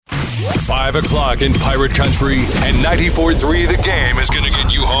5 o'clock in Pirate Country, and 94.3 The Game is going to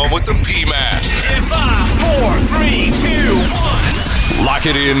get you home with the P-Man. In 5, 4, 3, 2, 1. Lock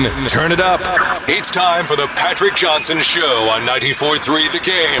it in, turn it up. It's time for the Patrick Johnson Show on 94.3 The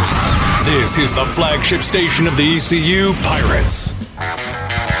Game. This is the flagship station of the ECU Pirates.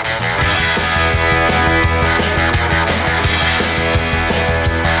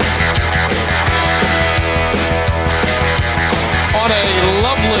 On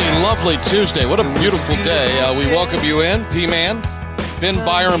a lovely Tuesday. What a beautiful day. We welcome you in. P-Man, Ben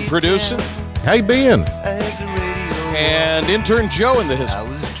Byram producing. Hey, Ben. And intern Joe in the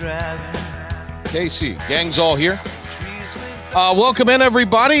history. Casey, gang's all here. Welcome in,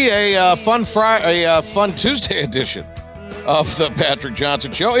 everybody. A fun Tuesday edition of the Patrick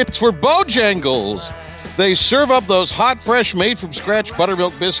Johnson Show. It's for Bojangles. They serve up those hot, fresh, made-from-scratch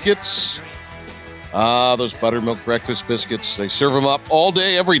buttermilk biscuits. Those buttermilk breakfast biscuits. They serve them up all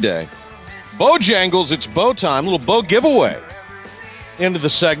day, every day. Bojangles, it's bow time. Little bow giveaway into the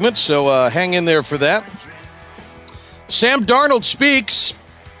segment, so hang in there for that. Sam Darnold speaks.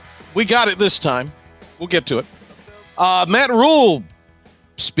 We got it this time. We'll get to it. Matt Rule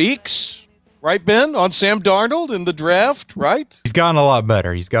speaks, right, Ben, on Sam Darnold in the draft, right? He's gotten a lot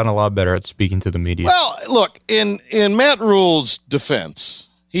better. He's gotten a lot better at speaking to the media. Well, look, in Matt Rule's defense,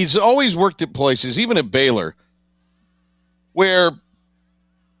 he's always worked at places, even at Baylor, where,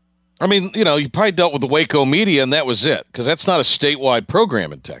 I mean, you know, you probably dealt with the Waco media and that was it, because that's not a statewide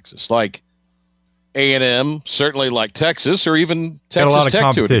program in Texas. Like A&M, certainly like Texas, or even Texas Tech. Got a lot of Tech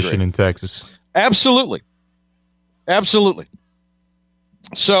competition in Texas. Absolutely.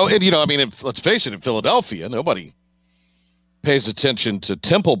 So, let's face it, in Philadelphia, nobody pays attention to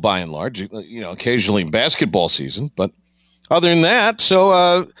Temple by and large, occasionally in basketball season, but other than that,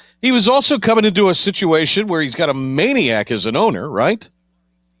 so he was also coming into a situation where he's got a maniac as an owner, right?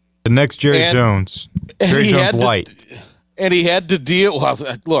 The next Jerry Jones. Jerry Jones light. And he had to deal, well,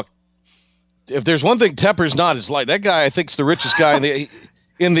 look, if there's one thing Tepper's not, is light. That guy, I think, is the richest guy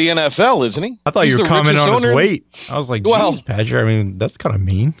in the NFL, isn't he? I thought you were commenting on his weight. I was like, geez, Patrick, I mean, that's kind of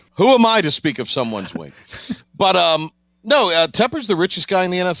mean. Who am I to speak of someone's weight? But, no, Tepper's the richest guy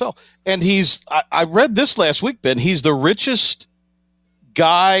in the NFL. And I read this last week, Ben, he's the richest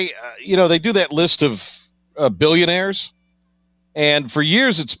guy. They do that list of billionaires. And for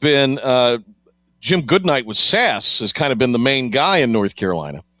years it's been Jim Goodnight with SAS has kind of been the main guy in North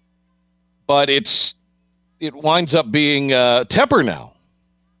Carolina. But it winds up being Tepper now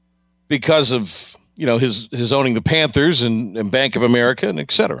because of, his owning the Panthers and Bank of America and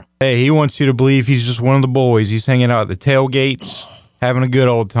et cetera. Hey, he wants you to believe he's just one of the boys. He's hanging out at the tailgates, having a good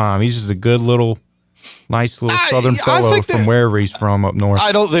old time. He's just a good nice little Southern fellow from wherever he's from up north.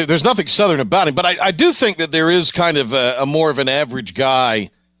 There's nothing Southern about him, but I do think that there is kind of a more of an average guy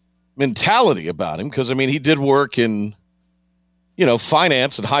mentality about him. Cause he did work in,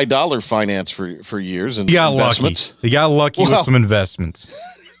 finance and high dollar finance for years. And he got investments. Lucky. He got lucky with some investments.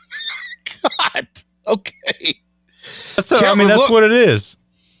 God. Okay. That's what it is.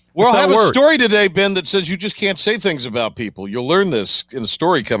 We'll have a story today, Ben, that says you just can't say things about people. You'll learn this in a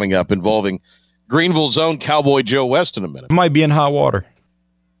story coming up involving Greenville's own Cowboy Joe West in a minute. Might be in hot water.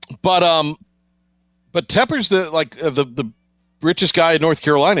 But Tepper's the richest guy in North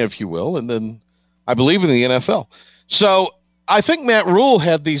Carolina, if you will, and then I believe in the NFL. So I think Matt Rule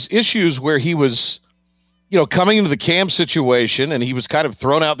had these issues where he was, coming into the Cam situation, and he was kind of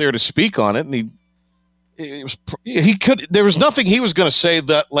thrown out there to speak on it, and there was nothing he was going to say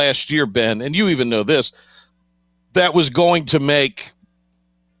that last year, Ben, and you even know this, that was going to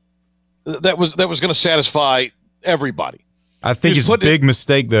satisfy everybody. I think his big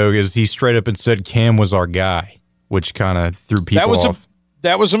mistake, though, is he straight up and said Cam was our guy, which kind of threw people off.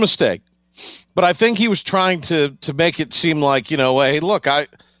 That was a mistake. But I think he was trying to make it seem like, hey, look, as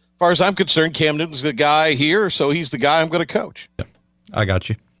far as I'm concerned, Cam Newton's the guy here, so he's the guy I'm going to coach. Yeah, I got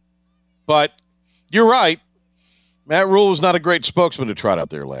you. But you're right. Matt Rule was not a great spokesman to trot out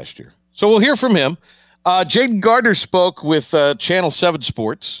there last year. So we'll hear from him. Jaden Gardner spoke with Channel 7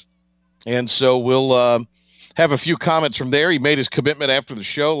 Sports, and so we'll have a few comments from there. He made his commitment after the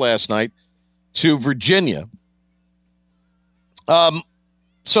show last night to Virginia.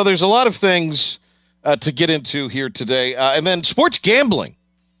 So there's a lot of things to get into here today. And then sports gambling.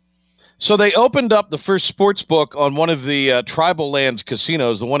 So they opened up the first sports book on one of the tribal lands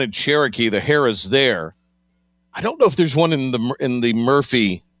casinos, the one in Cherokee, the Harrah's there. I don't know if there's one in the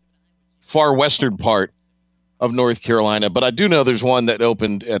Murphy far western part of North Carolina, but I do know there's one that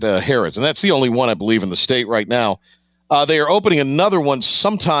opened at Harrah's, and that's the only one I believe in the state right now. They are opening another one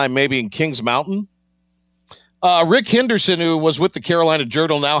sometime maybe in Kings Mountain. Rick Henderson, who was with the Carolina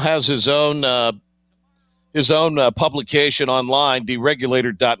Journal, now has his own publication online,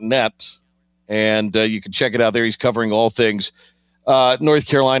 deregulator.net, and you can check it out there. He's covering all things North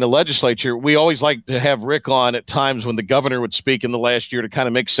Carolina legislature. We always like to have Rick on at times when the governor would speak in the last year to kind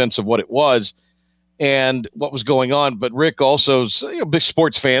of make sense of what it was and what was going on. But Rick also is a big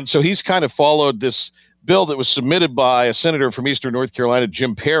sports fan, so he's kind of followed this bill that was submitted by a senator from Eastern North Carolina,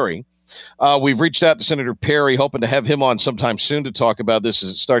 Jim Perry. We've reached out to Senator Perry, hoping to have him on sometime soon to talk about this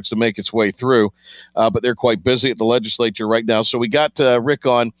as it starts to make its way through. But they're quite busy at the legislature right now. So we got Rick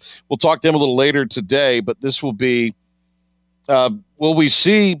on. We'll talk to him a little later today, but this will be, will we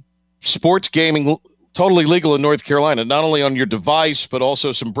see sports gaming totally legal in North Carolina, not only on your device, but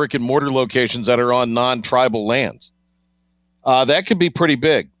also some brick and mortar locations that are on non-tribal lands? That could be pretty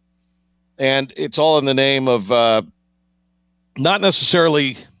big. And it's all in the name of not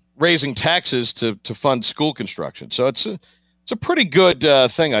necessarily raising taxes to fund school construction. So it's a pretty good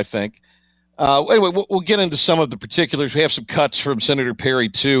thing, I think. Anyway, we'll get into some of the particulars. We have some cuts from Senator Perry,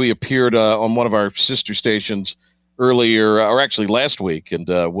 too. He appeared on one of our sister stations earlier, or actually last week, and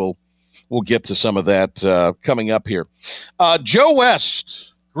we'll get to some of that coming up here. Joe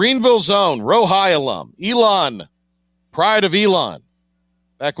West, Greenville Zone, Roe High alum, Elon, pride of Elon,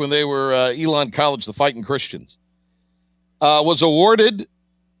 back when they were Elon College, the Fighting Christians, was awarded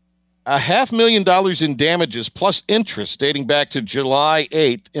 $500,000 in damages plus interest dating back to July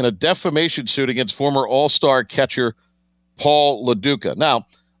 8th in a defamation suit against former All-Star catcher Paul LaDuca. Now,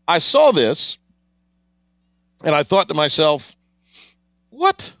 I saw this, and I thought to myself,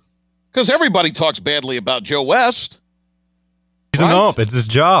 what? Because everybody talks badly about Joe West. He's an ump. It's his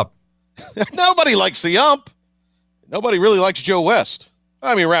job. Nobody likes the ump. Nobody really likes Joe West.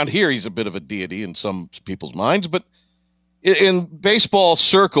 I mean, around here, he's a bit of a deity in some people's minds, but in baseball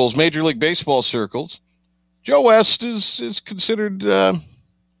circles, Major League Baseball circles, Joe West is considered a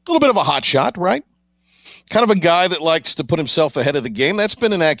little bit of a hotshot, right? Kind of a guy that likes to put himself ahead of the game. That's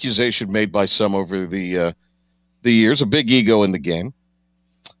been an accusation made by some over the years, a big ego in the game.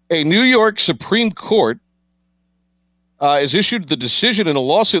 A New York Supreme Court has issued the decision in a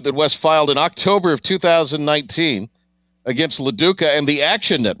lawsuit that West filed in October of 2019 against LaDuca and the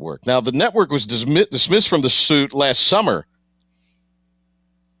Action Network. Now, the network was dismissed from the suit last summer,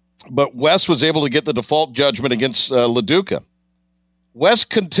 but West was able to get the default judgment against LaDuca. West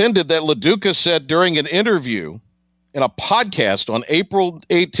contended that LaDuca said during an interview in a podcast on April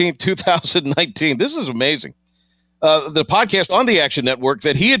 18, 2019, this is amazing, the podcast on the Action Network,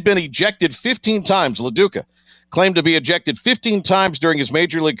 that he had been ejected 15 times. LaDuca claimed to be ejected 15 times during his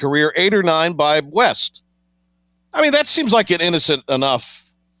Major League career, 8 or 9 by West. I mean, that seems like an innocent enough.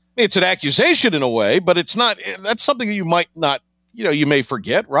 I mean, it's an accusation in a way, but it's not. That's something you might not, you may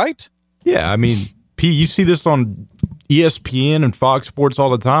forget, right? Yeah, I mean, P, you see this on ESPN and Fox Sports all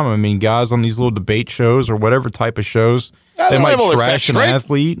the time. I mean, guys on these little debate shows or whatever type of shows, they might trash an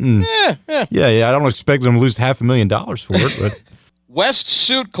athlete, and yeah. I don't expect them to lose $500,000 for it. But West's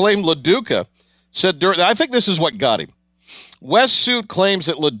suit claimed LaDuca said during. I think this is what got him. West's suit claims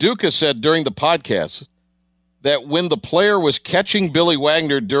that LaDuca said during the podcast that when the player was catching Billy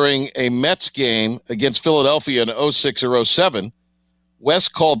Wagner during a Mets game against Philadelphia in 06 or 07,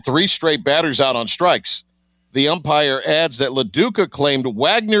 West called 3 straight batters out on strikes. The umpire adds that LaDuca claimed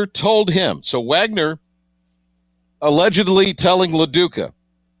Wagner told him. So Wagner allegedly telling LaDuca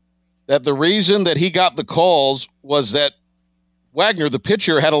that the reason that he got the calls was that Wagner, the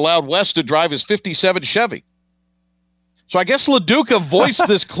pitcher, had allowed West to drive his 57 Chevy. So I guess LaDuca voiced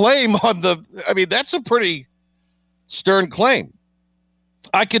this claim on that's a pretty stern claim.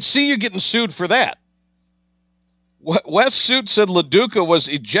 I could see you getting sued for that. West's suit said LaDuca was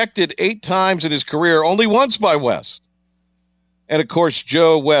ejected 8 times in his career, only once by West. And of course,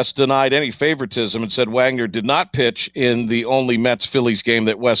 Joe West denied any favoritism and said Wagner did not pitch in the only Mets-Phillies game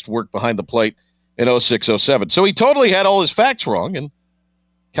that West worked behind the plate in 06-07. So he totally had all his facts wrong, and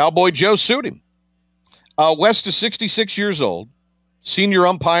Cowboy Joe sued him. West is 66 years old, senior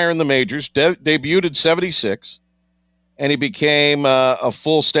umpire in the majors, debuted in 76. And he became a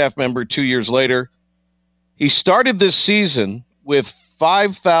full staff member 2 years later. He started this season with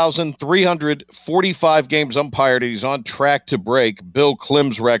 5,345 games umpired, and he's on track to break Bill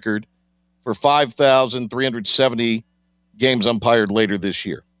Klim's record for 5,370 games umpired later this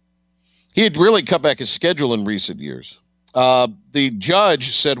year. He had really cut back his schedule in recent years. The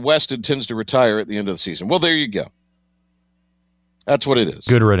judge said West intends to retire at the end of the season. Well, there you go. That's what it is.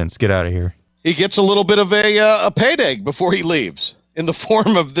 Good riddance. Get out of here. He gets a little bit of a payday before he leaves in the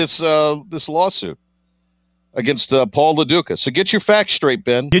form of this lawsuit against Paul LaDuca. So get your facts straight,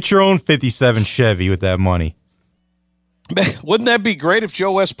 Ben. Get your own 57 Chevy with that money. Wouldn't that be great if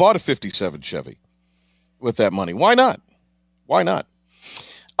Joe West bought a 57 Chevy with that money? Why not? Why not?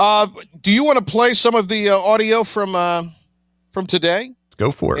 Do you want to play some of the audio from today?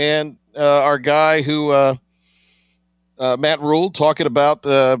 Go for it. And our guy who, Matt Rule, talking about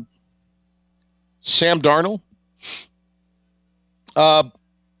Sam Darnold.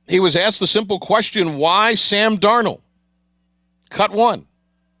 He was asked the simple question, why Sam Darnold? Cut one.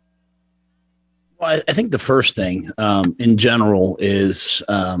 Well, I think the first thing in general is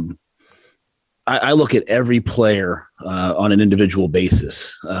I look at every player on an individual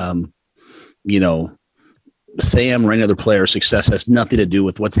basis. Sam or any other player's success has nothing to do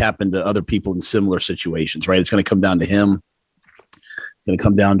with what's happened to other people in similar situations, right? It's going to come down to him. It's going to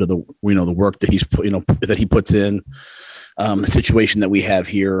come down to the work that that he puts in, the situation that we have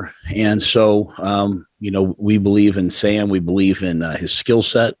here. And so, we believe in Sam. We believe in his skill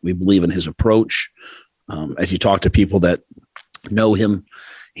set. We believe in his approach. As you talk to people that know him,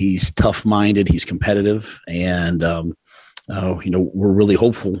 he's tough-minded. He's competitive. And, we're really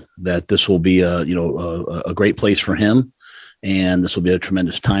hopeful that this will be a great place for him. And this will be a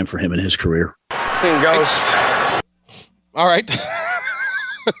tremendous time for him in his career. Seen ghosts. All right.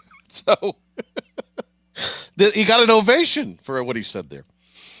 So he got an ovation for what he said there.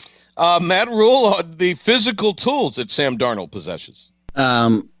 Matt Rule on the physical tools that Sam Darnold possesses.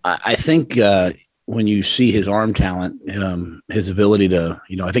 I think when you see his arm talent, his ability to,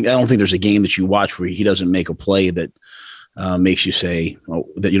 I don't think there's a game that you watch where he doesn't make a play that makes you say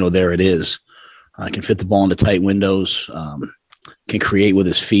that, there it is. Can fit the ball into tight windows, can create with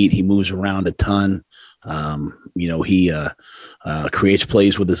his feet. He moves around a ton. He creates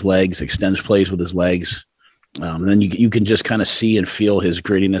plays with his legs, extends plays with his legs. And then you can just kind of see and feel his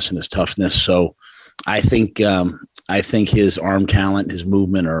grittiness and his toughness. So I think his arm talent, his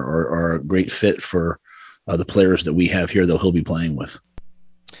movement are a great fit for the players that we have here that he'll be playing with.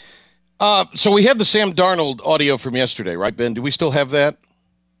 So we had the Sam Darnold audio from yesterday, right, Ben? Do we still have that?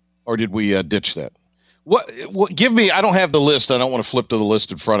 Or did we ditch that? What give me, I don't have the list. I don't want to flip to the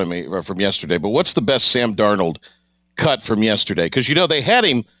list in front of me from yesterday, but what's the best Sam Darnold cut from yesterday? Because, they had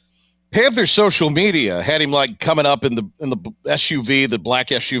him, Panthers social media had him like coming up in the SUV, the black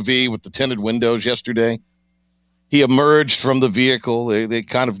SUV with the tinted windows yesterday. He emerged from the vehicle. They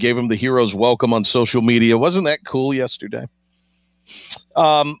kind of gave him the hero's welcome on social media. Wasn't that cool yesterday?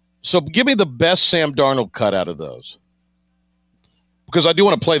 So give me the best Sam Darnold cut out of those. Because I do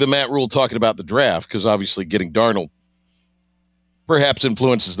want to play the Matt Rule talking about the draft, because obviously getting Darnold perhaps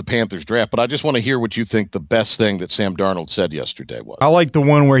influences the Panthers draft. But I just want to hear what you think the best thing that Sam Darnold said yesterday was. I like the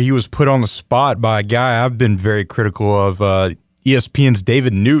one where he was put on the spot by a guy I've been very critical of, ESPN's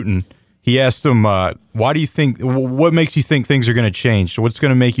David Newton. He asked him, what makes you think things are going to change? So what's going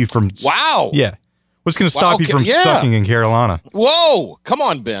to make you from... Wow. Yeah. What's going to stop you from sucking in Carolina? Whoa. Come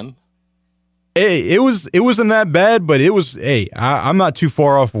on, Ben. Hey, it wasn't that bad, but it was. Hey, I'm not too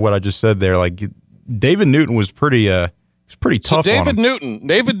far off of what I just said there. Like David Newton was pretty tough. So David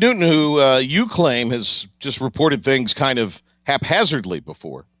Newton, who you claim has just reported things kind of haphazardly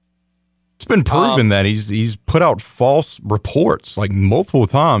before. It's been proven that he's put out false reports like multiple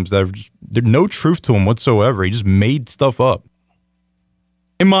times that there's no truth to him whatsoever. He just made stuff up.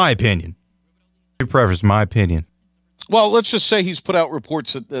 In my opinion, preface my opinion. Well, let's just say he's put out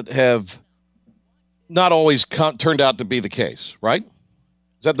reports that have not always turned out to be the case, right?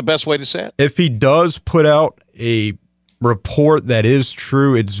 Is that the best way to say it? If he does put out a report that is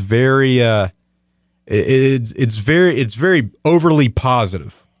true, it's very it's very overly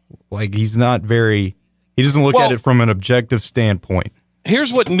positive. Like he doesn't look at it from an objective standpoint.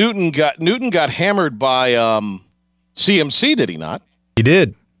 Here's what Newton got. Newton got hammered by CMC, did he not? He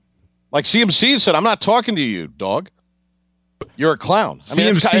did. Like CMC said, I'm not talking to you, dog. You're a clown.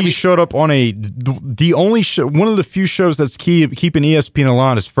 CMC showed up on the only show, one of the few shows that's keeping ESPN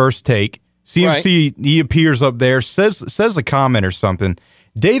alive is First Take. CMC, right. He appears up there, says a comment or something.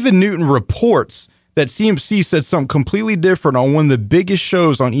 David Newton reports that CMC said something completely different on one of the biggest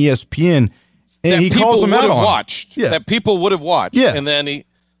shows on ESPN, and he calls him out on it. Yeah. That people would have watched. Yeah. And then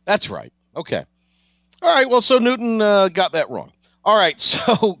that's right. Okay. All right. Well, so Newton got that wrong. All right.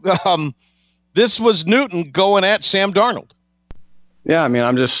 So this was Newton going at Sam Darnold. Yeah,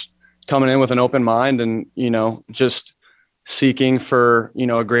 I'm just coming in with an open mind and, just seeking for,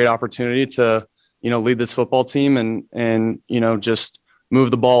 a great opportunity to, lead this football team and just move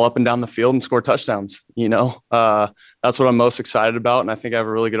the ball up and down the field and score touchdowns. That's what I'm most excited about. And I think I have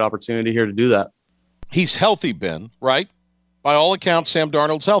a really good opportunity here to do that. He's healthy, Ben, right? By all accounts, Sam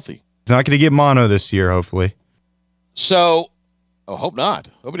Darnold's healthy. He's not going to get mono this year, hopefully. So, hope not.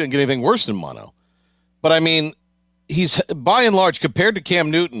 Hope he didn't get anything worse than mono. But he's by and large, compared to Cam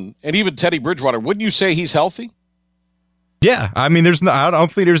Newton and even Teddy Bridgewater, wouldn't you say he's healthy? Yeah, I mean, I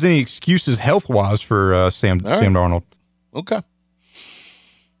don't think there's any excuses health-wise for Sam Darnold. Okay.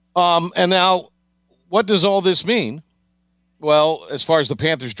 And now, what does all this mean? Well, as far as the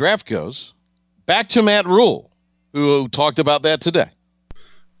Panthers draft goes, back to Matt Rule, who talked about that today.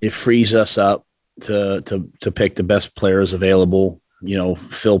 It frees us up to pick the best players available,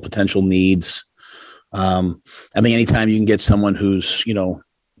 fill potential needs. I mean, anytime you can get someone who's,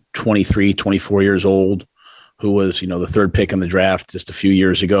 23, 24 years old, who was, the third pick in the draft just a few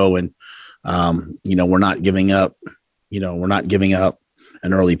years ago. And, we're not giving up,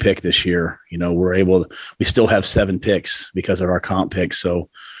 an early pick this year. We still have 7 picks because of our comp picks. So,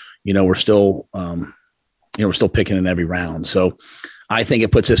 we're still picking in every round. So I think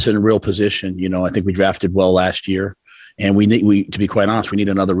it puts us in a real position. I think we drafted well last year, and to be quite honest, we need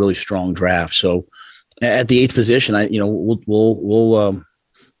another really strong draft. So at the 8th position,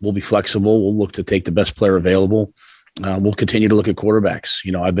 we'll be flexible. We'll look to take the best player available. We'll continue to look at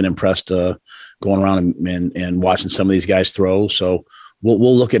quarterbacks. I've been impressed going around and watching some of these guys throw. So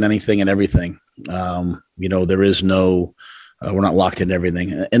we'll look at anything and everything. There is no, we're not locked into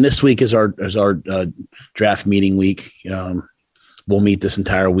everything. And this week is our draft meeting week. We'll meet this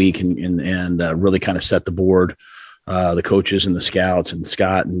entire week and really kind of set the board. The coaches and the scouts and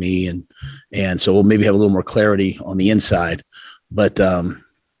Scott and me. And so we'll maybe have a little more clarity on the inside, but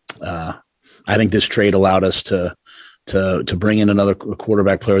I think this trade allowed us to bring in another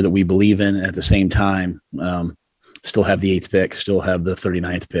quarterback player that we believe in, and at the same time, still have the 8th pick, still have the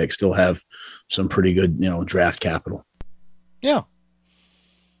 39th pick, still have some pretty good, draft capital. Yeah.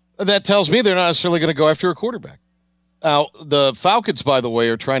 That tells me they're not necessarily going to go after a quarterback. Now, the Falcons, by the way,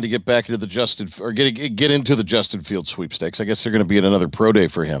 are trying to get back into the get into the Justin Fields sweepstakes. I guess they're going to be at another pro day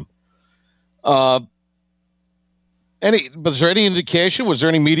for him. But is there any indication? Was there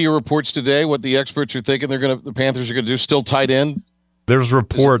any media reports today what the experts are thinking the Panthers are going to do? Still tight end? There's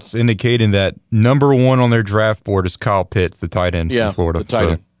reports indicating that number 1 on their draft board is Kyle Pitts, the tight end from Florida. The tight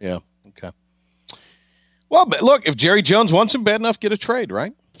end. Yeah. Okay. Well, but look, if Jerry Jones wants him bad enough, get a trade,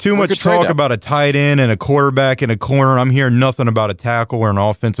 right? Too much talk about a tight end and a quarterback in a corner. I'm hearing nothing about a tackle or an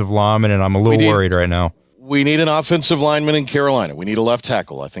offensive lineman, and I'm a little worried right now. We need an offensive lineman in Carolina. We need a left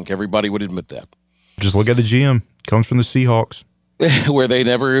tackle. I think everybody would admit that. Just look at the GM. Comes from the Seahawks. Where they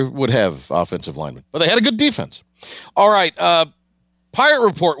never would have offensive linemen. But they had a good defense. All right. Pirate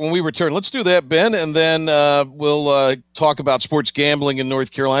Report when we return. Let's do that, Ben, and then we'll talk about sports gambling in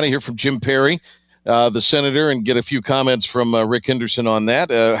North Carolina, hear from Jim Perry, the senator, and get a few comments from Rick Henderson on that,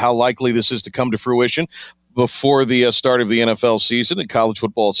 how likely this is to come to fruition before the start of the NFL season and college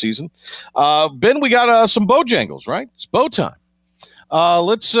football season. Ben, we got some Bojangles, right? It's bow time.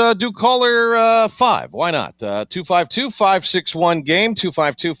 Let's do caller 5. Why not? 252-561-GAME,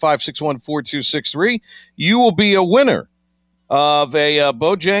 252-561-4263. You will be a winner of a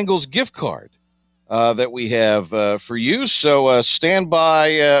Bojangles gift card that we have for you. So stand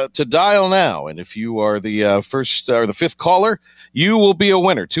by to dial now. And if you are the first or the 5th caller, you will be a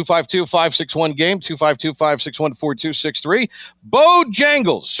winner. 252-561-GAME, 252-561-4263.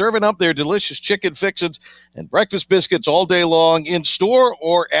 Bojangles, serving up their delicious chicken fixins and breakfast biscuits all day long in store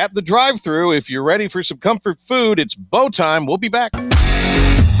or at the drive-thru. If you're ready for some comfort food, it's bow time. We'll be back.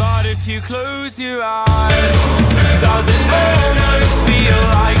 But if you close your eyes, does it almost feel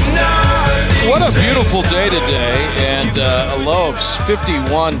like nothing? What a beautiful day today, and a low of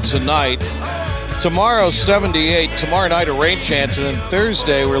 51 tonight. Tomorrow, 78. Tomorrow night, a rain chance. And then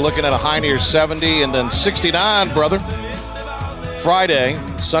Thursday, we're looking at a high near 70 and then 69, brother. Friday,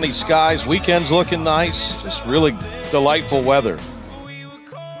 sunny skies. Weekend's looking nice. Just really delightful weather.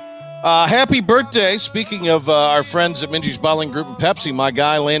 Happy birthday. Speaking of our friends at Minji's Bottling Group and Pepsi, my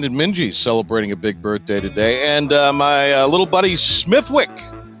guy Landon Minji's celebrating a big birthday today. And my little buddy Smithwick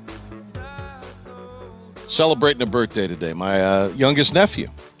celebrating a birthday today. My youngest nephew.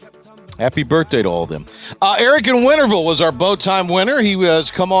 Happy birthday to all of them. Eric in Winterville was our bow time winner. He has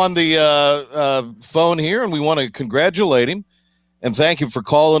come on the phone here, and we want to congratulate him and thank him for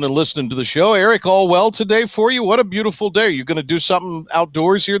calling and listening to the show. Eric, all well today for you? What a beautiful day. Are you going to do something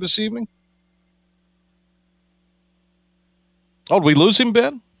outdoors here this evening? Oh, did we lose him,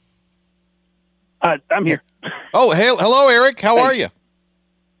 Ben? I'm here. Oh, hey, hello, Eric. How are you?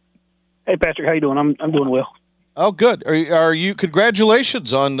 Hey, Patrick. How you doing? I'm doing well. Oh, good. Are you?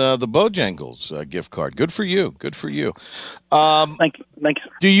 Congratulations on the Bojangles gift card. Good for you. Good for you. Thank you. Thank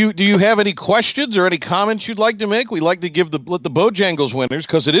Do you. you have any questions or any comments you'd like to make? We like to let the Bojangles winners,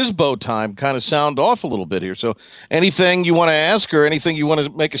 because it is bow time, kind of sound off a little bit here. So anything you want to ask or anything you want to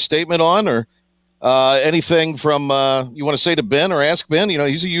make a statement on or Anything from you want to say to Ben or ask Ben?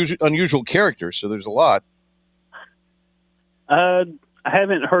 He's a unusual character, so there's a lot. I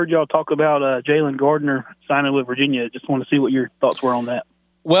haven't heard y'all talk about Jalen Gardner signing with Virginia. Just want to see what your thoughts were on that.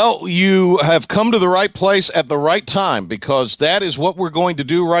 Well, you have come to the right place at the right time, because that is what we're going to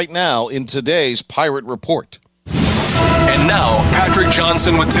do right now in today's Pirate Report. And now, Patrick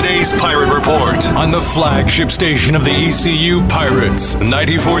Johnson with today's Pirate Report on the flagship station of the ECU Pirates,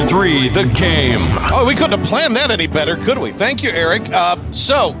 94.3 The Game. Oh, we couldn't have planned that any better, could we? Thank you, Eric.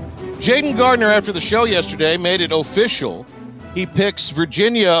 So, Jayden Gardner, after the show yesterday, made it official. He picks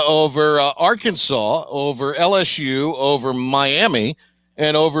Virginia over Arkansas, over LSU, over Miami,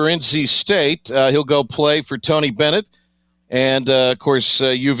 and over NC State. He'll go play for Tony Bennett. And, of course,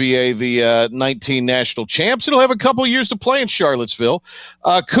 UVA, the 19 national champs. It'll have a couple years to play in Charlottesville.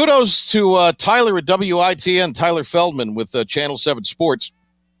 Kudos to Tyler at WITN, Tyler Feldman with Channel 7 Sports.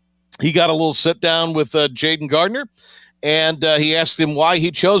 He got a little sit-down with Jayden Gardner, and he asked him why he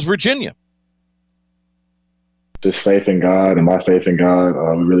chose Virginia. Just faith in God and my faith in God.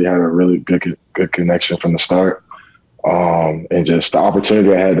 We really had a really good connection from the start. And just the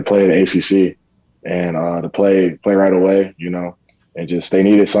opportunity I had to play at the ACC and to play right away, and just they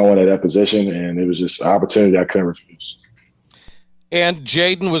needed someone at that position, and it was just an opportunity I couldn't refuse. And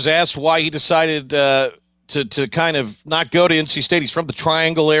Jayden was asked why he decided to kind of not go to NC State. He's from the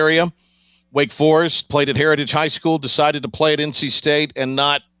Triangle area, Wake Forest, played at Heritage High School, decided to play at NC State and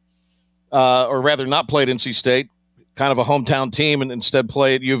not play at NC State, kind of a hometown team, and instead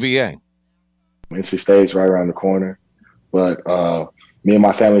play at UVA. NC State's right around the corner. But me and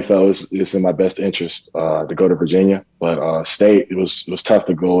my family felt it's in my best interest to go to Virginia. But State, it was tough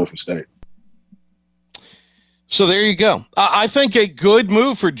to go away from State. So there you go. I think a good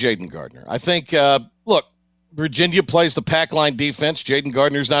move for Jayden Gardner. I think, look, Virginia plays the pack line defense. Jayden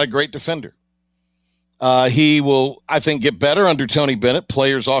Gardner's not a great defender. He will, I think, get better under Tony Bennett.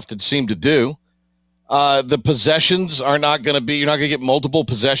 Players often seem to do. The possessions are not going to be, you're not going to get multiple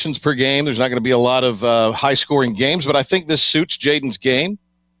possessions per game. There's not going to be a lot of high-scoring games, but I think this suits Jayden's game.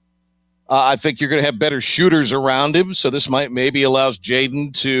 I think you're going to have better shooters around him, so this maybe allows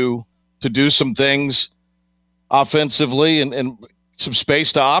Jayden to do some things offensively and some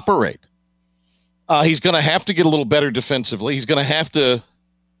space to operate. He's going to have to get a little better defensively. He's going to have to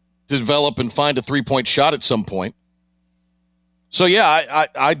develop and find a three-point shot at some point. So, yeah,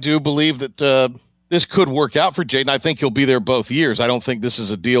 I do believe that this could work out for Jayden. I think he'll be there both years. I don't think this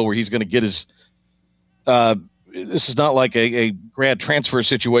is a deal where he's going to get his this is not like a grad transfer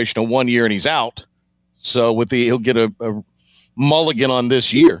situation of 1 year and he's out. So he'll get a mulligan on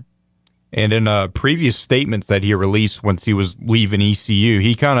this year. And in previous statements that he released once he was leaving ECU,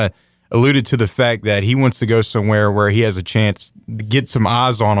 he kind of alluded to the fact that he wants to go somewhere where he has a chance to get some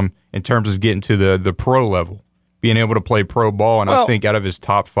eyes on him in terms of getting to the pro level, being able to play pro ball. And I think out of his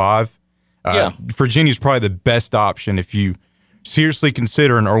top five, Virginia's probably the best option if you seriously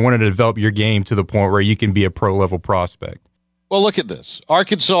considering or want to develop your game to the point where you can be a pro-level prospect. Well, look at this.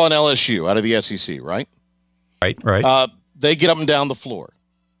 Arkansas and LSU out of the SEC, right? Right. They get up and down the floor.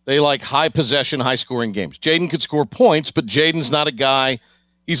 They like high-possession, high-scoring games. Jayden could score points, but Jayden's not a guy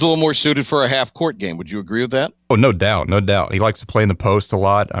 – he's a little more suited for a half-court game. Would you agree with that? Oh, no doubt. He likes to play in the post a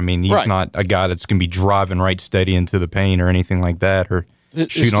lot. I mean, he's not a guy that's going to be driving right steady into the paint or anything like that or –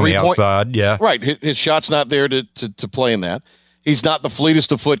 shoot on the outside, yeah. Right. His shot's not there to play in that. He's not the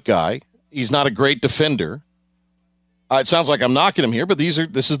fleetest of foot guy. He's not a great defender. It sounds like I'm knocking him here, but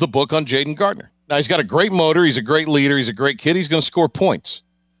this is the book on Jayden Gardner. Now, he's got a great motor. He's a great leader. He's a great kid. He's going to score points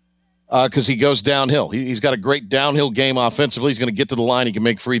because he goes downhill. He's got a great downhill game offensively. He's going to get to the line. He can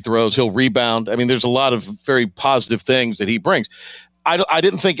make free throws. He'll rebound. I mean, there's a lot of very positive things that he brings. I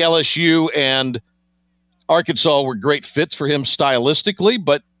didn't think LSU and Arkansas were great fits for him stylistically,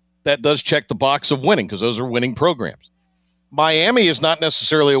 but that does check the box of winning because those are winning programs. Miami is not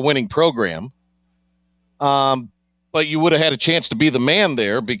necessarily a winning program, but you would have had a chance to be the man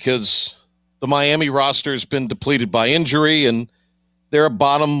there because the Miami roster has been depleted by injury, and they're a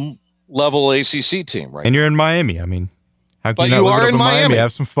bottom-level ACC team, right? And you're in Miami. I mean, how can you are in Miami?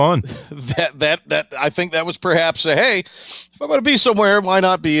 Have some fun. That I think that was perhaps hey, if I'm going to be somewhere, why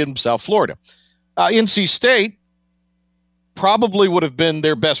not be in South Florida? NC State probably would have been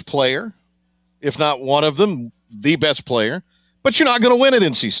their best player, if not one of them, the best player. But you're not going to win at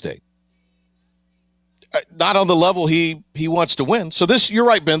NC State. Not on the level he wants to win. So this, you're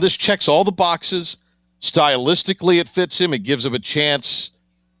right, Ben, this checks all the boxes. Stylistically, it fits him. It gives him a chance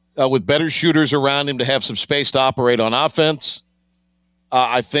with better shooters around him to have some space to operate on offense.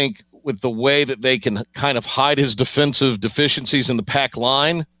 I think with the way that they can kind of hide his defensive deficiencies in the pack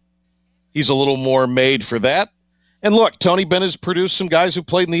line, He's a little more made for that. And look, Tony Bennett has produced some guys who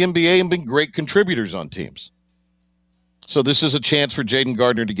played in the NBA and been great contributors on teams. So this is a chance for Jayden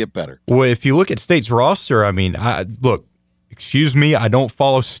Gardner to get better. Well, if you look at State's roster, I mean, excuse me, I don't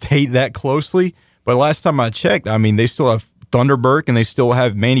follow State that closely, but last time I checked, I mean, they still have Thunderberg and they still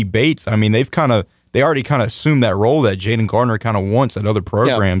have Manny Bates. I mean, they already kind of assumed that role that Jayden Gardner kind of wants at other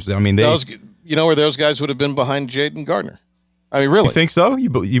programs. Yeah. I mean, you know where those guys would have been behind Jayden Gardner? I mean, really? You think so? You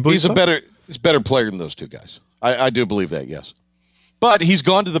believe he's a better player than those two guys. I do believe that, yes. But he's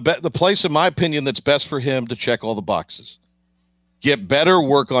gone to the place, in my opinion, that's best for him to check all the boxes. Get better,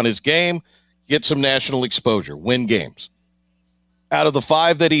 work on his game, get some national exposure, win games. Out of the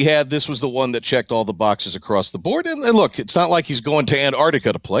 5 that he had, this was the one that checked all the boxes across the board. And look, it's not like he's going to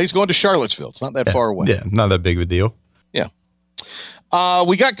Antarctica to play. He's going to Charlottesville. It's not that far away. Yeah, not that big of a deal. Yeah.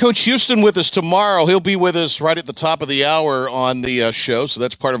 We got Coach Houston with us tomorrow. He'll be with us right at the top of the hour on the show, so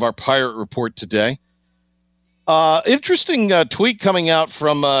that's part of our Pirate Report today. Interesting tweet coming out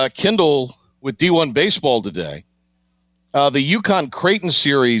from Kendall with D1 Baseball today. The UConn Creighton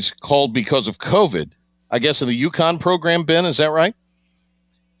series called because of COVID, I guess in the UConn program, Ben, is that right?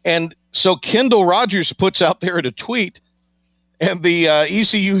 And so Kendall Rogers puts out there in a tweet, and the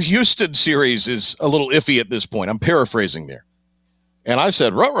ECU Houston series is a little iffy at this point. I'm paraphrasing there. And I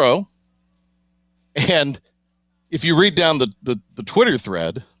said, ruh-roh. And if you read down the Twitter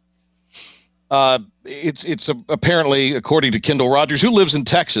thread, it's apparently, according to Kendall Rogers, who lives in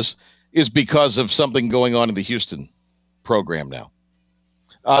Texas, is because of something going on in the Houston program now.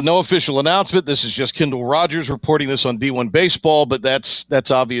 No official announcement. This is just Kendall Rogers reporting this on D1 Baseball, but that's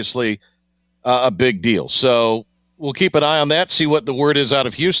obviously a big deal. So we'll keep an eye on that, see what the word is out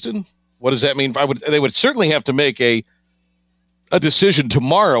of Houston. What does that mean? They would certainly have to make a decision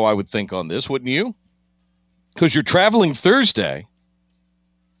tomorrow, I would think, on this, wouldn't you? Because you're traveling Thursday.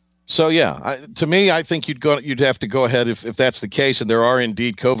 So, yeah, to me, I think you'd have to go ahead if that's the case, and there are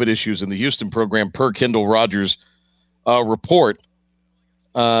indeed COVID issues in the Houston program per Kendall Rogers' report.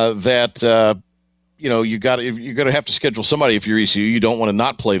 You're going to have to schedule somebody if you're ECU. You don't want to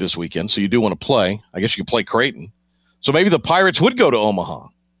not play this weekend, so you do want to play. I guess you could play Creighton. So maybe the Pirates would go to Omaha,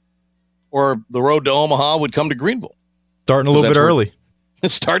 or the road to Omaha would come to Greenville. Starting a little bit early.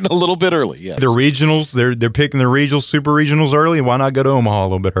 It's starting a little bit early, yeah. The regionals, they're picking the regionals, super regionals early. Why not go to Omaha a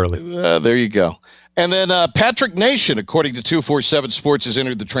little bit early? There you go. And then Patrick Nation, according to 247 Sports, has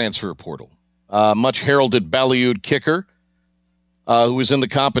entered the transfer portal. Much heralded Ballyhoo kicker, who was in the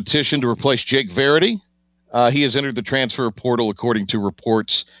competition to replace Jake Verity. He has entered the transfer portal, according to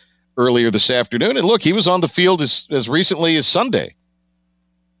reports earlier this afternoon. And look, he was on the field as recently as Sunday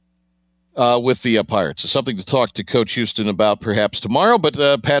with the Pirates. So something to talk to Coach Houston about perhaps tomorrow, but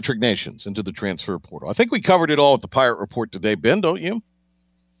Patrick Nation's into the transfer portal. I think we covered it all at the Pirate Report today, Ben, don't you?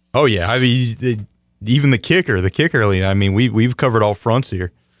 Oh, yeah. I mean, even the kicker, I mean, we've covered all fronts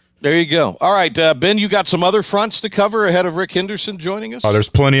here. There you go. All right, Ben, you got some other fronts to cover ahead of Rick Henderson joining us? Oh, there's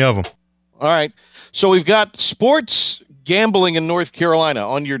plenty of them. All right. So we've got sports gambling in North Carolina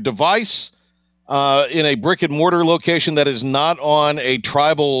on your device in a brick and mortar location that is not on a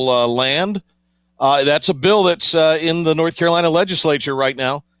tribal land. That's a bill that's in the North Carolina legislature right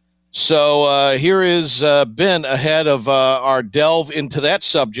now. So here is Ben ahead of our delve into that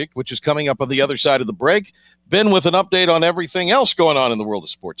subject, which is coming up on the other side of the break. Ben with an update on everything else going on in the world of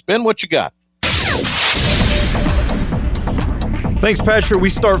sports. Ben, what you got? Thanks, Patrick.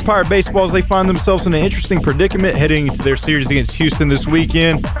 We start with Pirate Baseball as they find themselves in an interesting predicament heading into their series against Houston this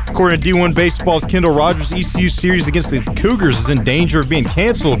weekend. According to D1 Baseball's Kendall Rogers, ECU series against the Cougars is in danger of being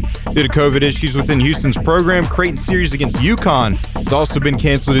canceled due to COVID issues within Houston's program. Creighton series against UConn has also been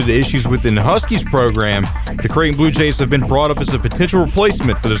canceled due to issues within the Huskies program. The Creighton Blue Jays have been brought up as a potential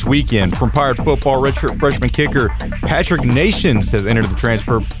replacement for this weekend. From Pirate football, redshirt freshman kicker Patrick Nations has entered the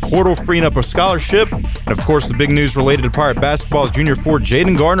transfer portal, freeing up a scholarship. And, of course, the big news related to Pirate basketball is junior forward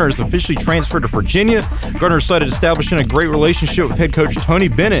Jayden Gardner is officially transferred to Virginia. Gardner cited establishing a great relationship with head coach Tony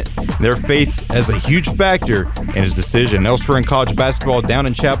Bennett, and their faith as a huge factor in his decision. Elsewhere in college basketball, down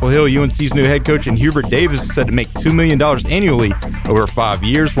in Chapel Hill, UNC's new head coach and Hubert Davis is set to make $2 million annually over 5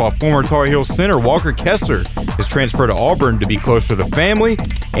 years, while former Tar Heel center Walker Kessler is transferred to Auburn to be closer to family.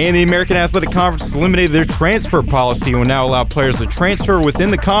 And the American Athletic Conference has eliminated their transfer policy and will now allow players to transfer within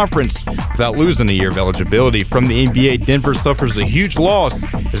the conference without losing a year of eligibility. From the NBA, Denver suffers a huge loss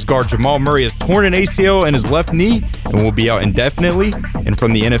as guard Jamal Murray has torn an ACL in his left knee and will be out indefinitely. And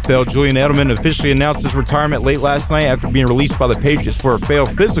from the NFL, Julian Edelman officially announced his retirement late last night after being released by the Patriots for a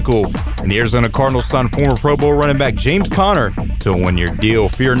failed physical. And the Arizona Cardinals signed former Pro Bowl running back James Conner to a one-year deal.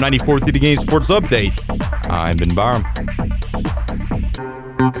 For your 94 Through the Game Sports Update, I'm Ben Byram.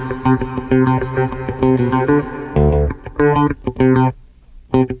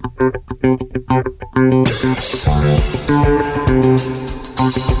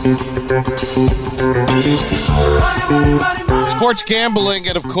 Sports gambling,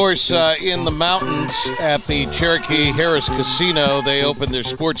 and of course, in the mountains at the Cherokee Harris Casino, they opened their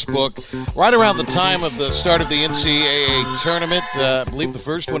sports book right around the time of the start of the NCAA tournament. I believe the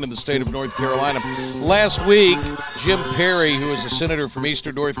first one in the state of North Carolina. Last week, Jim Perry, who is a senator from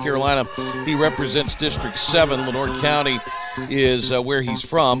eastern North Carolina, he represents District 7. Lenoir County is where he's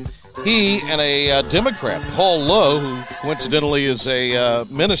from. He and a Democrat, Paul Lowe, who coincidentally is a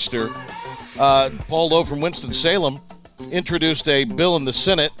minister, Paul Lowe from Winston-Salem, introduced a bill in the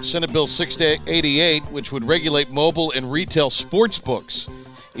Senate, Senate Bill 688, which would regulate mobile and retail sports books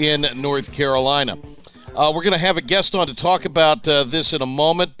in North Carolina. We're going to have a guest on to talk about this in a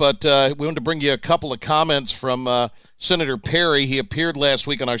moment, but we wanted to bring you a couple of comments from Senator Perry. He appeared last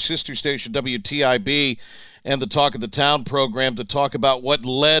week on our sister station, WTIB, and the Talk of the Town program to talk about what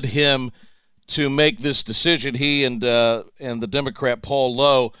led him to make this decision, he and the Democrat Paul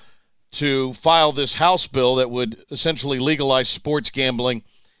Lowe, to file this House bill that would essentially legalize sports gambling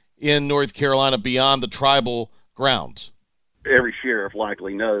in North Carolina beyond the tribal grounds. Every sheriff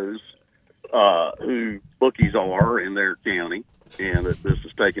likely knows who bookies are in their county, and that this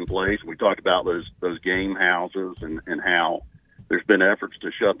is taking place. We talked about those game houses and how there's been efforts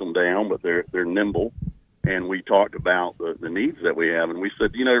to shut them down, but they're nimble. And we talked about the needs that we have, and we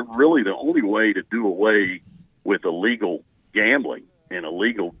said, really the only way to do away with illegal gambling and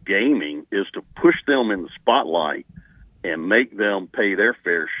illegal gaming is to push them in the spotlight and make them pay their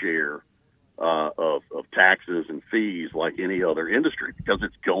fair share of taxes and fees like any other industry, because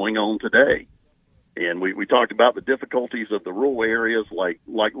it's going on today. And we talked about the difficulties of the rural areas like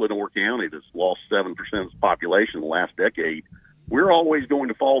Lenoir County that's lost 7% of its population in the last decade. We're always going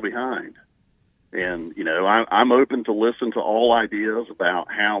to fall behind. And, I'm open to listen to all ideas about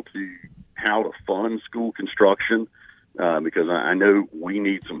how to fund school construction, because I know we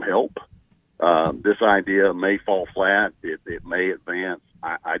need some help. This idea may fall flat. It may advance.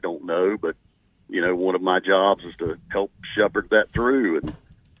 I don't know. But, one of my jobs is to help shepherd that through.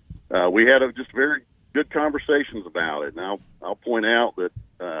 And we had just very good conversations about it. And I'll point out that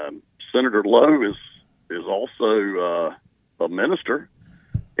Senator Lowe is also a minister.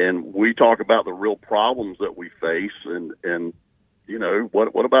 And we talk about the real problems that we face, and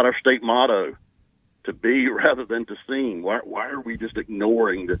what about our state motto, to be rather than to seem? Why are we just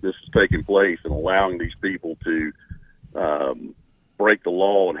ignoring that this is taking place and allowing these people to break the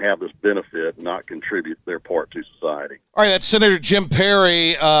law and have this benefit and not contribute their part to society? All right, that's Senator Jim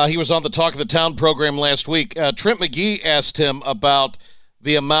Perry. He was on the Talk of the Town program last week. Trent McGee asked him about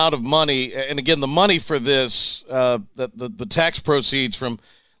the amount of money, and again, the money for this, the tax proceeds from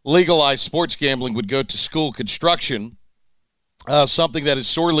legalized sports gambling would go to school construction, something that is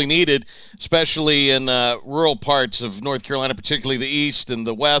sorely needed, especially in rural parts of North Carolina, particularly the east and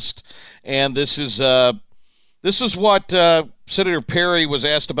the west. And this is what Senator Perry was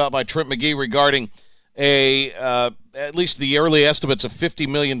asked about by Trent McGee regarding at least the early estimates of $50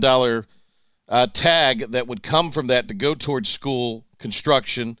 million tag that would come from that to go towards school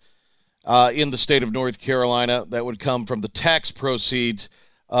construction in the state of North Carolina, that would come from the tax proceeds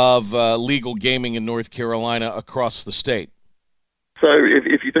of legal gaming in North Carolina across the state. So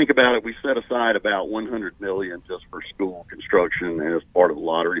if you think about it, we set aside about $100 million just for school construction as part of the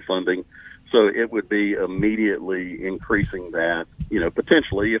lottery funding. So it would be immediately increasing that,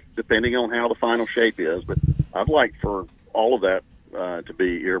 potentially, if depending on how the final shape is. But I'd like for all of that to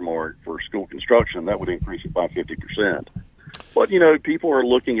be earmarked for school construction. That would increase it by 50%. But, people are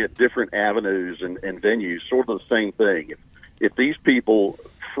looking at different avenues and venues, sort of the same thing. If these people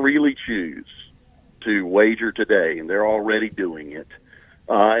freely choose to wager today, and they're already doing it,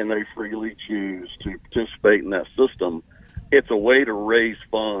 and they freely choose to participate in that system, it's a way to raise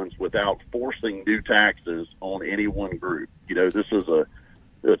funds without forcing new taxes on any one group. This is a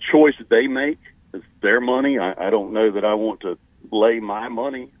choice that they make. It's their money. I don't know that I want to lay my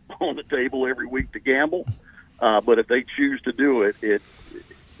money on the table every week to gamble, but if they choose to do it, it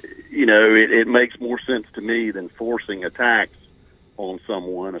makes more sense to me than forcing a tax on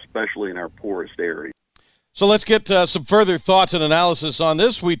someone, especially in our poorest area. So let's get some further thoughts and analysis on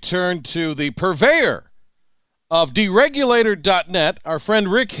this. We turn to the purveyor of deregulator.net, our friend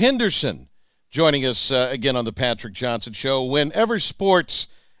Rick Henderson, joining us again on the Patrick Johnson Show. Whenever sports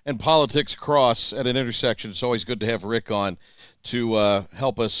and politics cross at an intersection, it's always good to have Rick on to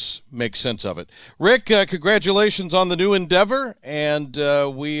help us make sense of it. Rick, congratulations on the new endeavor, and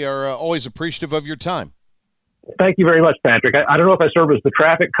we are always appreciative of your time. Thank you very much, Patrick. I don't know if I serve as the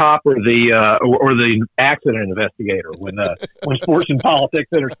traffic cop or the accident investigator when sports and politics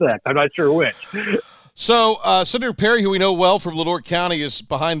intersect. I'm not sure which. So Senator Perry, who we know well from Lenoir County, is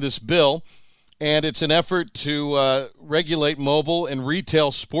behind this bill, and it's an effort to regulate mobile and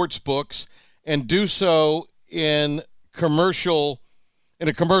retail sports books and do so in a commercial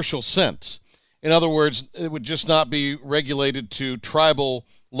sense. In other words, it would just not be regulated to tribal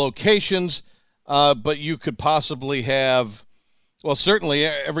locations, but you could possibly have, well, certainly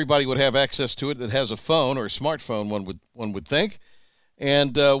everybody would have access to it that has a phone or a smartphone, one would think,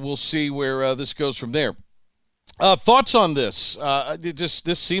 and we'll see where this goes from there. Thoughts on this?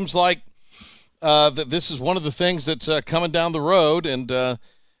 This seems like that this is one of the things that's coming down the road, and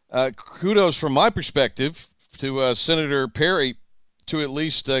kudos from my perspective to Senator Perry to at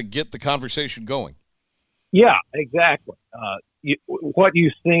least get the conversation going. Yeah, exactly. What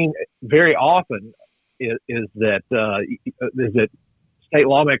you've seen very often is that state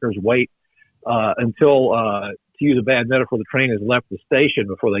lawmakers wait until, to use a bad metaphor, the train has left the station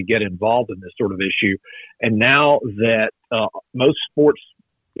before they get involved in this sort of issue. And now that most sports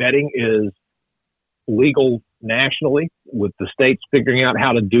betting is legal nationally, with the states figuring out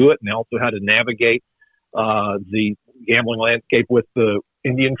how to do it and also how to navigate the gambling landscape with the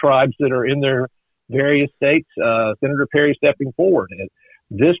Indian tribes that are in their various states, Senator Perry stepping forward. And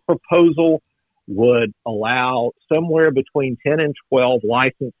this proposal would allow somewhere between 10 and 12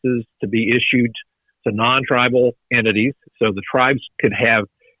 licenses to be issued to non-tribal entities. So the tribes could have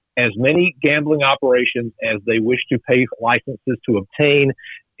as many gambling operations as they wish to pay licenses to obtain,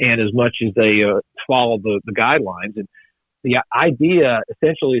 and as much as they follow the guidelines. And the idea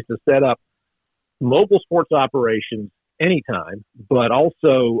essentially is to set up mobile sports operations anytime, but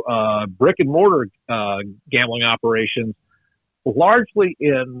also brick and mortar gambling operations, largely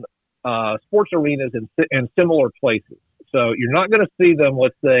in sports arenas and similar places. So you're not going to see them,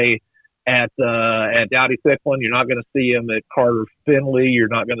 let's say, at Dowdy-Ficklen. You're not going to see them at Carter Finley. You're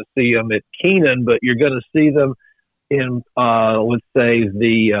not going to see them at Keenan, but you're going to see them in, let's say,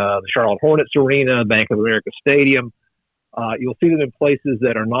 the Charlotte Hornets Arena, Bank of America Stadium. You'll see them in places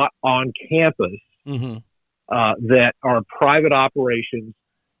that are not on campus, that are private operations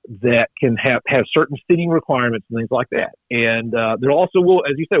that can have certain seating requirements and things like that. And there also will,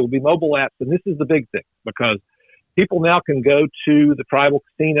 as you said, will be mobile apps. And this is the big thing, because people now can go to the tribal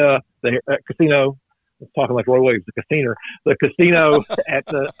casino, I'm talking like Roy Williams, the casino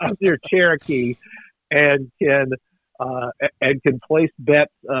up near Cherokee, and can place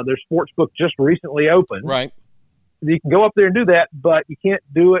bets. Their sports book just recently opened. Right. You can go up there and do that, but you can't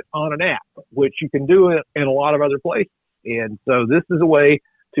do it on an app, which you can do it in a lot of other places. And so this is a way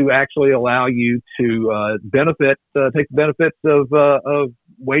to actually allow you to take the benefits of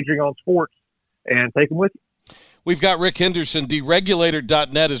wagering on sports and take them with you. We've got Rick Henderson.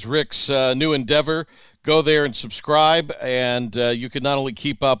 Deregulator.net is Rick's new endeavor. Go there and subscribe, and you can not only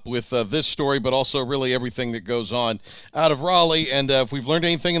keep up with this story, but also really everything that goes on out of Raleigh. And if we've learned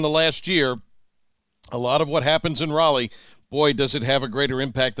anything in the last year, a lot of what happens in Raleigh, boy, does it have a greater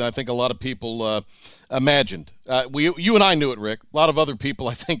impact than I think a lot of people imagined. You and I knew it, Rick. A lot of other people,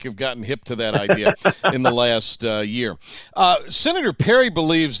 I think, have gotten hip to that idea in the last year. Senator Perry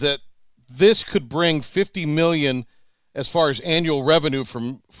believes that this could bring $50 million as far as annual revenue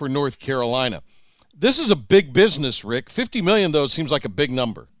for North Carolina. This is a big business, Rick. $50 million, though, seems like a big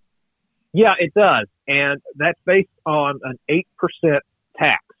number. Yeah, it does. And that's based on an 8%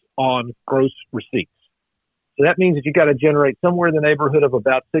 tax on gross receipts. So that means that you got to generate somewhere in the neighborhood of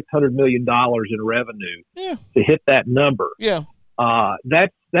about $600 million in revenue to hit that number. Yeah.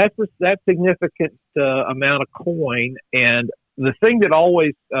 That's a significant amount of coin. And the thing that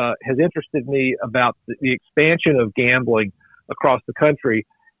always has interested me about the expansion of gambling across the country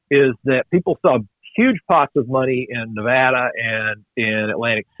is that people saw huge pots of money in Nevada and in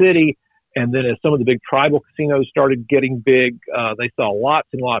Atlantic City. And then as some of the big tribal casinos started getting big, they saw lots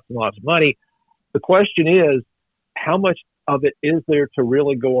and lots and lots of money. The question is, how much of it is there to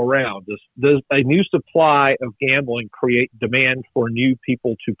really go around? Does a new supply of gambling create demand for new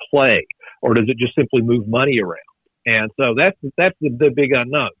people to play, or does it just simply move money around? And so that's the big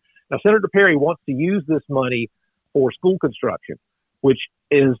unknown. Now, Senator Perry wants to use this money for school construction, which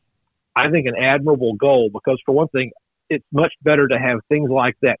is, I think, an admirable goal, because for one thing, it's much better to have things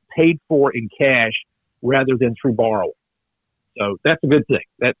like that paid for in cash rather than through borrowing. So that's a good thing.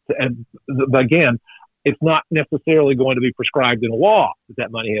 Again, it's not necessarily going to be prescribed in law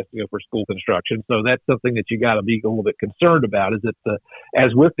that money has to go for school construction. So that's something that you got to be a little bit concerned about, is that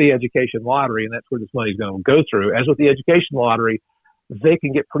as with the education lottery, and that's where this money is going to go through, as with the education lottery, they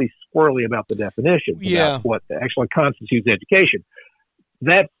can get pretty squirrely about the definition about what actually constitutes education.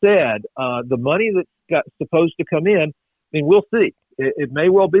 That said, the money that's supposed to come in, I mean, we'll see. It may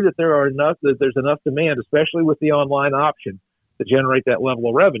well be that there's enough demand, especially with the online option, to generate that level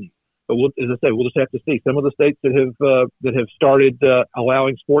of revenue. But as I say, we'll just have to see. Some of the states that have started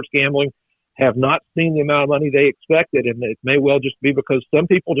allowing sports gambling have not seen the amount of money they expected, and it may well just be because some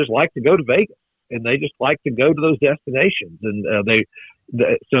people just like to go to Vegas and they just like to go to those destinations, and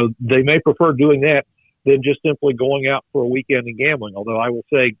so they may prefer doing that than just simply going out for a weekend and gambling. Although I will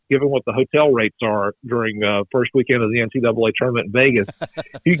say, given what the hotel rates are during first weekend of the NCAA tournament in Vegas,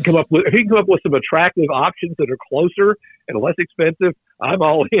 if you can come up with some attractive options that are closer and less expensive, I'm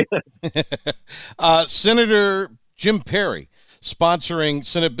all in. Senator Jim Perry sponsoring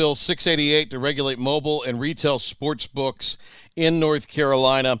Senate Bill 688 to regulate mobile and retail sports books in North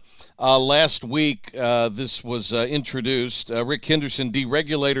Carolina. Last week, this was introduced. Rick Henderson,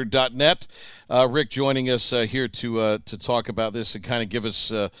 deregulator.net. Rick joining us here to talk about this and kind of give us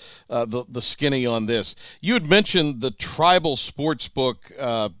the skinny on this. You had mentioned the tribal sports book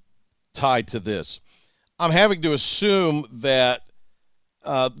tied to this. I'm having to assume that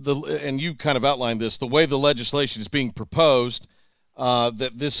and you kind of outlined this, the way the legislation is being proposed,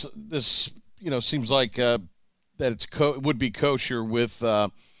 that this seems like that it would be kosher with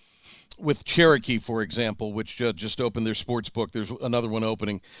Cherokee, for example, which just opened their sports book. There's another one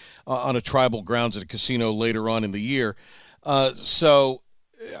opening on a tribal grounds at a casino later on in the year. So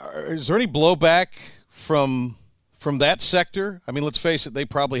is there any blowback from that sector? I mean, let's face it, they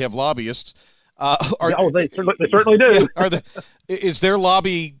probably have lobbyists. They certainly do. Is their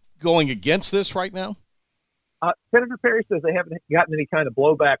lobby going against this right now? Senator Perry says they haven't gotten any kind of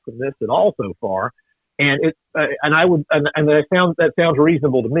blowback from this at all so far, and that sounds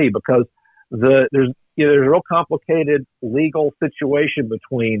reasonable to me, because there's a real complicated legal situation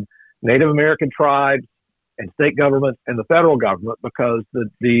between Native American tribes and state governments and the federal government, because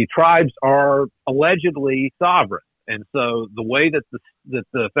the tribes are allegedly sovereign. And so the way that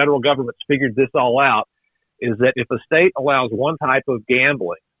the federal government's figured this all out is that if a state allows one type of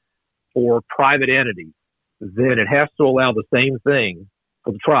gambling for private entities, then it has to allow the same thing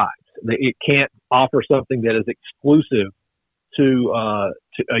for the tribes. It can't offer something that is exclusive to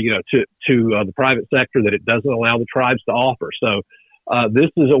the private sector that it doesn't allow the tribes to offer. So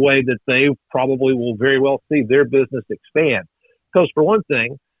this is a way that they probably will very well see their business expand. Because for one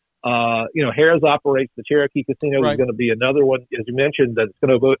thing, Harrah's operates the Cherokee Casino. Right. Is going to be another one, as you mentioned, that's going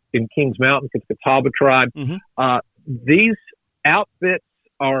to go in Kings Mountain, because the Catawba tribe. Mm-hmm. These outfits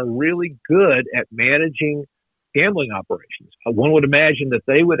are really good at managing gambling operations. One would imagine that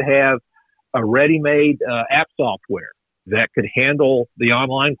they would have a ready-made app software that could handle the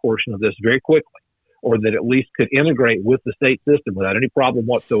online portion of this very quickly, or that at least could integrate with the state system without any problem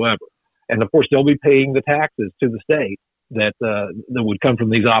whatsoever. And of course, they'll be paying the taxes to the state that would come from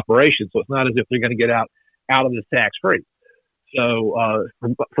these operations. So it's not as if they're going to get out of this tax-free. So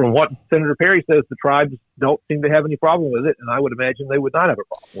from what Senator Perry says, the tribes don't seem to have any problem with it, and I would imagine they would not have a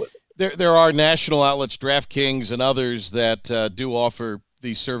problem with it. There are national outlets, DraftKings and others, that do offer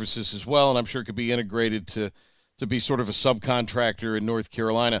these services as well, and I'm sure it could be integrated to be sort of a subcontractor in North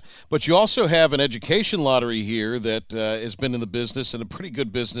Carolina. But you also have an education lottery here that has been in the business, and a pretty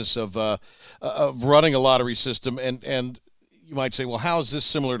good business of running a lottery system. And you might say, well, how is this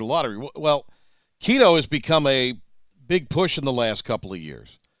similar to lottery? Well, Keto has become a big push in the last couple of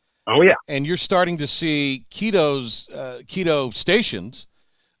years. Oh, yeah. And you're starting to see Keto stations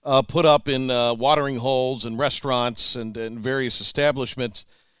put up in watering holes and restaurants and various establishments.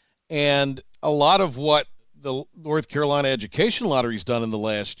 And a lot of what the North Carolina Education Lottery's done in the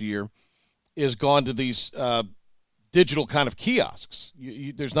last year is gone to these digital kind of kiosks.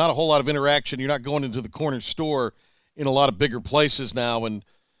 There's not a whole lot of interaction. You're not going into the corner store in a lot of bigger places now and,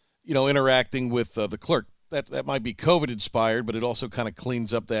 interacting with the clerk. That might be COVID inspired, but it also kind of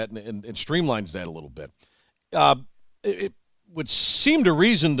cleans up that and streamlines that a little bit. It would seem to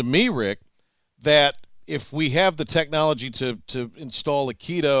reason to me, Rick, that if we have the technology to install a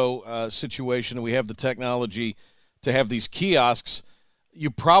Keto situation, and we have the technology to have these kiosks,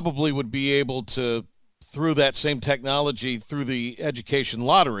 you probably would be able to, through that same technology, through the education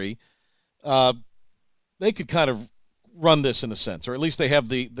lottery, they could kind of run this in a sense, or at least they have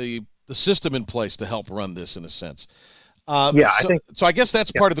the system in place to help run this in a sense. So I guess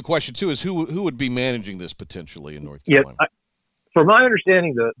that's part of the question too, is who would be managing this potentially in North Carolina? Yes, from my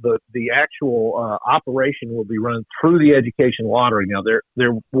understanding, the actual operation will be run through the education lottery. Now,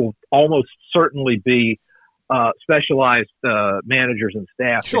 there will almost certainly be specialized managers and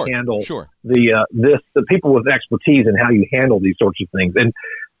staff to handle the people with expertise in how you handle these sorts of things. And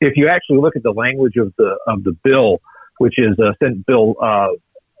if you actually look at the language of the bill, which is Senate Bill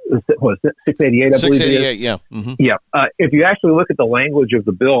 688, I believe 688, yeah. Mm-hmm. Yeah. If you actually look at the language of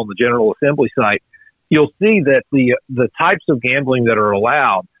the bill on the General Assembly site, you'll see that the types of gambling that are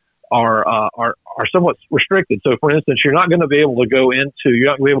allowed are somewhat restricted. So, for instance, you're not going to be able to go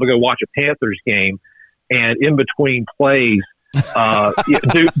watch a Panthers game and in between plays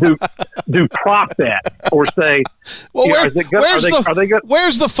do prop bet or say, well, where's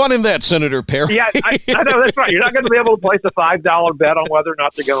the fun in that, Senator Perry? Yeah, I know, that's right. You're not going to be able to place a $5 bet on whether or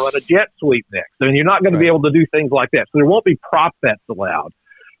not they're going to run a jet sweep next. I mean, you're not going to be able to do things like that. So there won't be prop bets allowed,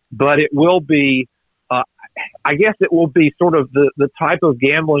 but it will be, I guess it will be sort of the type of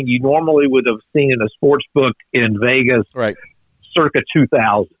gambling you normally would have seen in a sports book in Vegas, right? Circa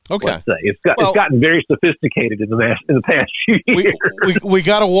 2000. Okay, let's say it's gotten very sophisticated in the past few years. We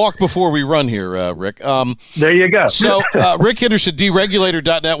got to walk before we run here, Rick. There you go. So Rick Henderson,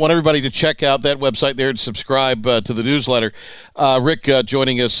 deregulator.net. Want everybody to check out that website there and subscribe to the newsletter. Rick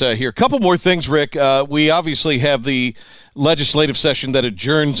joining us here. A couple more things, Rick. We obviously have the legislative session that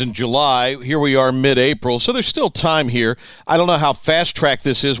adjourns in July. Here we are mid-April, so there's still time here. I don't know how fast-track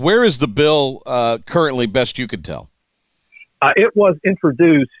this is. Where is the bill currently, best you could tell? It was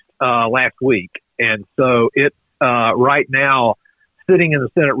introduced last week, and so it's right now sitting in the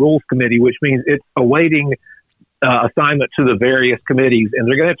Senate Rules Committee, which means it's awaiting assignment to the various committees, and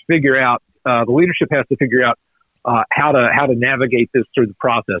they're going to have to figure out, the leadership has to figure out how to navigate this through the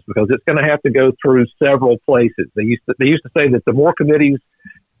process, because it's going to have to go through several places. They used to say that the more committees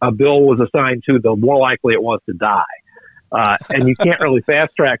a bill was assigned to, the more likely it was to die, and you can't really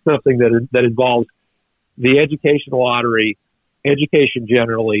fast track something that involves the education lottery, education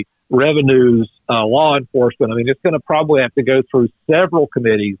generally, revenues, law enforcement. I mean, it's going to probably have to go through several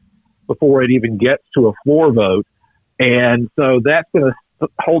committees before it even gets to a floor vote. And so that's going to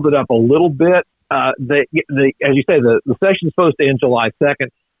hold it up a little bit. As you say, the session is supposed to end July 2nd.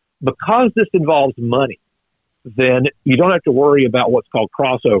 Because this involves money, then you don't have to worry about what's called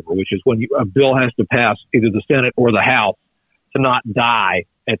crossover, which is when a bill has to pass either the Senate or the House to not die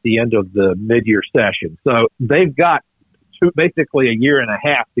at the end of the mid-year session. So they've got basically a year and a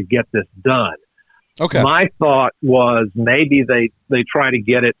half to get this done. Okay. My thought was maybe they try to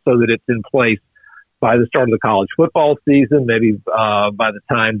get it so that it's in place by the start of the college football season, maybe by the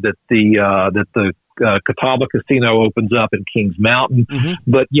time that the Catawba Casino opens up in Kings Mountain.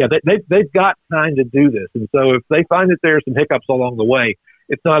 Mm-hmm. But yeah, they've got time to do this. And so if they find that there are some hiccups along the way,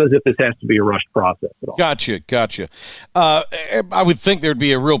 it's not as if this has to be a rushed process at all. Gotcha. I would think there'd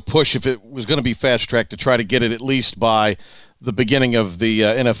be a real push if it was going to be fast-tracked to try to get it at least by the beginning of the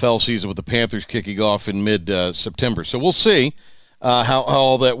NFL season, with the Panthers kicking off in mid-September. So we'll see how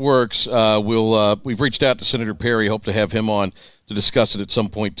all that works. We've reached out to Senator Perry. Hope to have him on to discuss it at some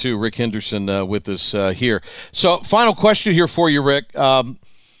point, too. Rick Henderson with us here. So final question here for you, Rick.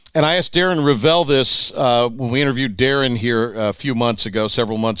 And I asked Darren Rovell this when we interviewed Darren here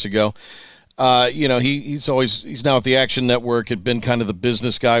several months ago. He's now at the Action Network, had been kind of the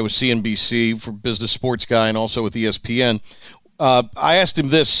business guy with CNBC, for business sports guy, and also with ESPN. I asked him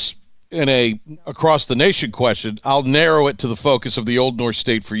this in a across the nation question. I'll narrow it to the focus of the Old North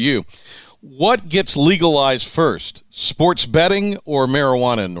State for you. What gets legalized first, sports betting or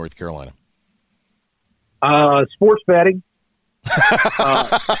marijuana in North Carolina? Sports betting.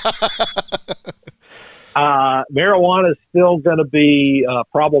 Marijuana is still going to be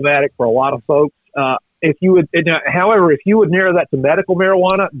problematic for a lot of folks. If you would narrow that to medical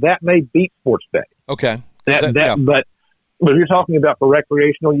marijuana, that may beat sports betting. Okay. But if you're talking about for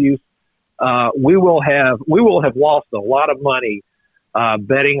recreational use, we will have lost a lot of money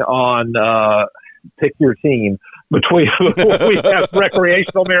betting on pick your team before we have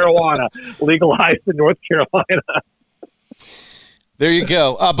recreational marijuana legalized in North Carolina. There you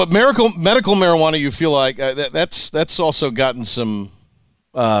go. But medical marijuana, you feel like that's also gotten some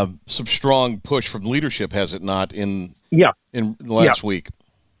strong push from leadership, has it not? In last week.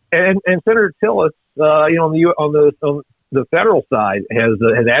 And Senator Tillis, on the federal side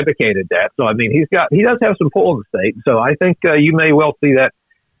has advocated that. So I mean, he does have some pull in the state. So I think you may well see that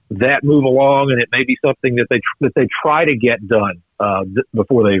move along, and it may be something that they try to get done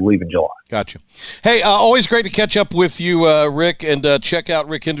before they leave in July. Gotcha. Hey, always great to catch up with you, Rick, and check out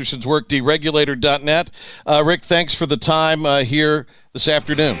Rick Henderson's work, deregulator.net. Rick, thanks for the time here this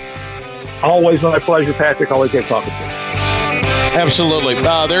afternoon. Always my pleasure, Patrick. Always great talking to you. Absolutely.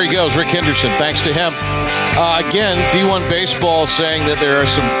 There he goes, Rick Henderson. Thanks to him. Again, D1 Baseball saying that there are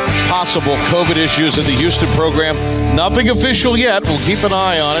some possible COVID issues in the Houston program. Nothing official yet. We'll keep an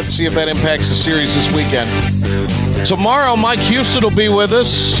eye on it, see if that impacts the series this weekend. Tomorrow, Mike Houston will be with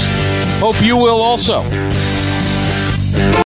us. Hope you will also.